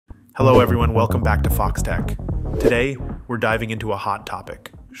Hello everyone, welcome back to Foxtecc. Today, we're diving into a hot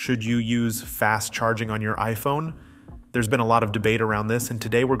topic. Should you use fast charging on your iPhone? There's been a lot of debate around this, and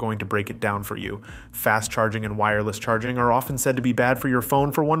today we're going to break it down for you. Fast charging and wireless charging are often said to be bad for your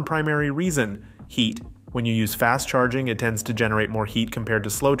phone for one primary reason: heat. When you use fast charging, it tends to generate more heat compared to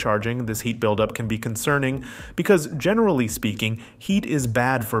slow charging. This heat buildup can be concerning because, generally speaking, heat is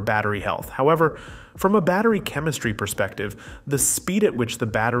bad for battery health. However, from a battery chemistry perspective, the speed at which the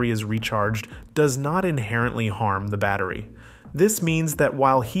battery is recharged does not inherently harm the battery. This means that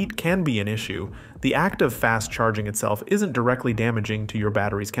while heat can be an issue, the act of fast charging itself isn't directly damaging to your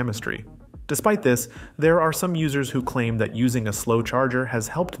battery's chemistry. Despite this, there are some users who claim that using a slow charger has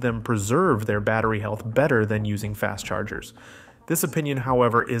helped them preserve their battery health better than using fast chargers. This opinion,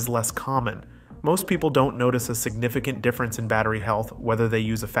 however, is less common. Most people don't notice a significant difference in battery health whether they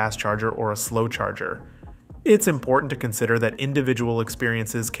use a fast charger or a slow charger. It's important to consider that individual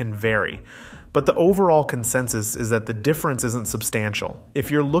experiences can vary, but the overall consensus is that the difference isn't substantial.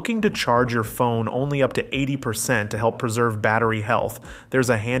 If you're looking to charge your phone only up to 80% to help preserve battery health, there's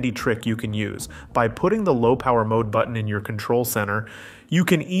a handy trick you can use. By putting the low power mode button in your control center, you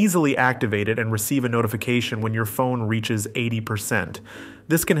can easily activate it and receive a notification when your phone reaches 80%.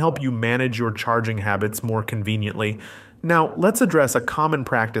 This can help you manage your charging habits more conveniently. Now, let's address a common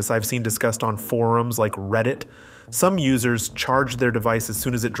practice I've seen discussed on forums like Reddit. Some users charge their device as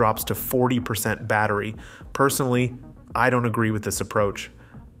soon as it drops to 40% battery. Personally, I don't agree with this approach.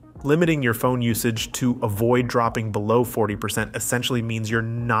 Limiting your phone usage to avoid dropping below 40% essentially means you're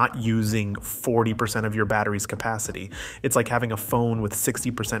not using 40% of your battery's capacity. It's like having a phone with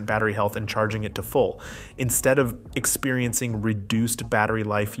 60% battery health and charging it to full. Instead of experiencing reduced battery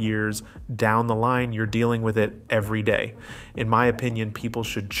life years down the line, you're dealing with it every day. In my opinion, people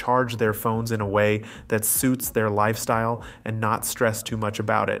should charge their phones in a way that suits their lifestyle and not stress too much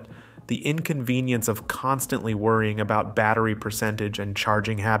about it. The inconvenience of constantly worrying about battery percentage and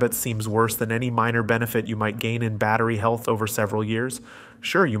charging habits seems worse than any minor benefit you might gain in battery health over several years.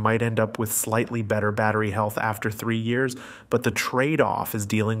 Sure, you might end up with slightly better battery health after 3 years, but the trade-off is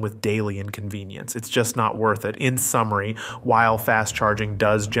dealing with daily inconvenience. It's just not worth it. In summary, while fast charging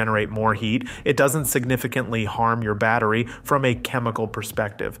does generate more heat, it doesn't significantly harm your battery from a chemical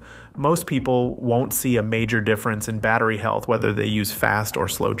perspective. Most people won't see a major difference in battery health whether they use fast or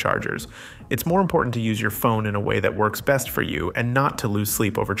slow chargers. It's more important to use your phone in a way that works best for you and not to lose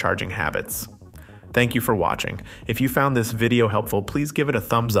sleep over charging habits. Thank you for watching. If you found this video helpful, please give it a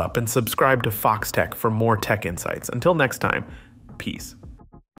thumbs up and subscribe to Foxtecc for more tech insights. Until next time, peace.